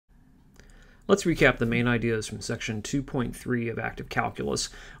Let's recap the main ideas from section 2.3 of active calculus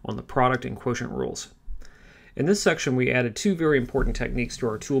on the product and quotient rules. In this section, we added two very important techniques to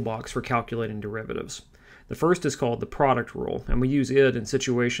our toolbox for calculating derivatives. The first is called the product rule, and we use it in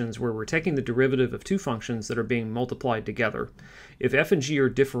situations where we're taking the derivative of two functions that are being multiplied together. If f and g are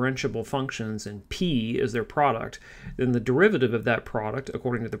differentiable functions and p is their product, then the derivative of that product,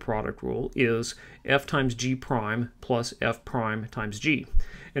 according to the product rule, is f times g prime plus f prime times g.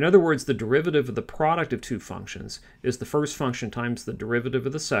 In other words, the derivative of the product of two functions is the first function times the derivative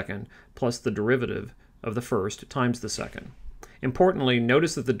of the second plus the derivative of the first times the second. Importantly,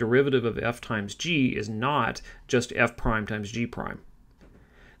 notice that the derivative of f times g is not just f prime times g prime.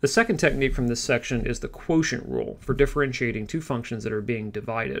 The second technique from this section is the quotient rule for differentiating two functions that are being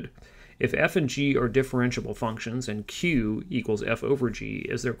divided. If f and g are differentiable functions and q equals f over g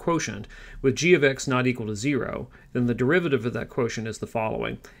is their quotient, with g of x not equal to 0, then the derivative of that quotient is the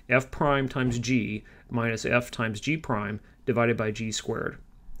following: f prime times g minus f times g prime divided by g squared.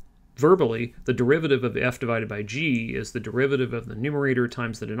 Verbally, the derivative of f divided by g is the derivative of the numerator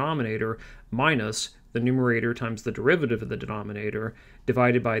times the denominator minus the numerator times the derivative of the denominator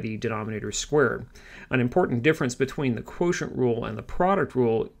divided by the denominator squared. An important difference between the quotient rule and the product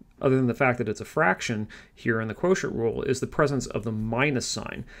rule, other than the fact that it's a fraction here in the quotient rule, is the presence of the minus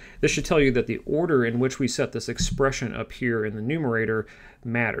sign. This should tell you that the order in which we set this expression up here in the numerator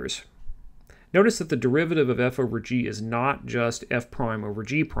matters. Notice that the derivative of f over g is not just f prime over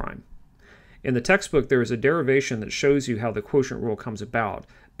g prime. In the textbook, there is a derivation that shows you how the quotient rule comes about.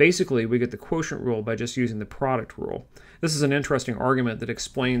 Basically, we get the quotient rule by just using the product rule. This is an interesting argument that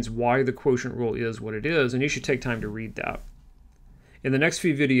explains why the quotient rule is what it is, and you should take time to read that. In the next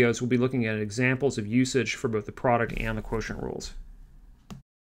few videos, we'll be looking at examples of usage for both the product and the quotient rules.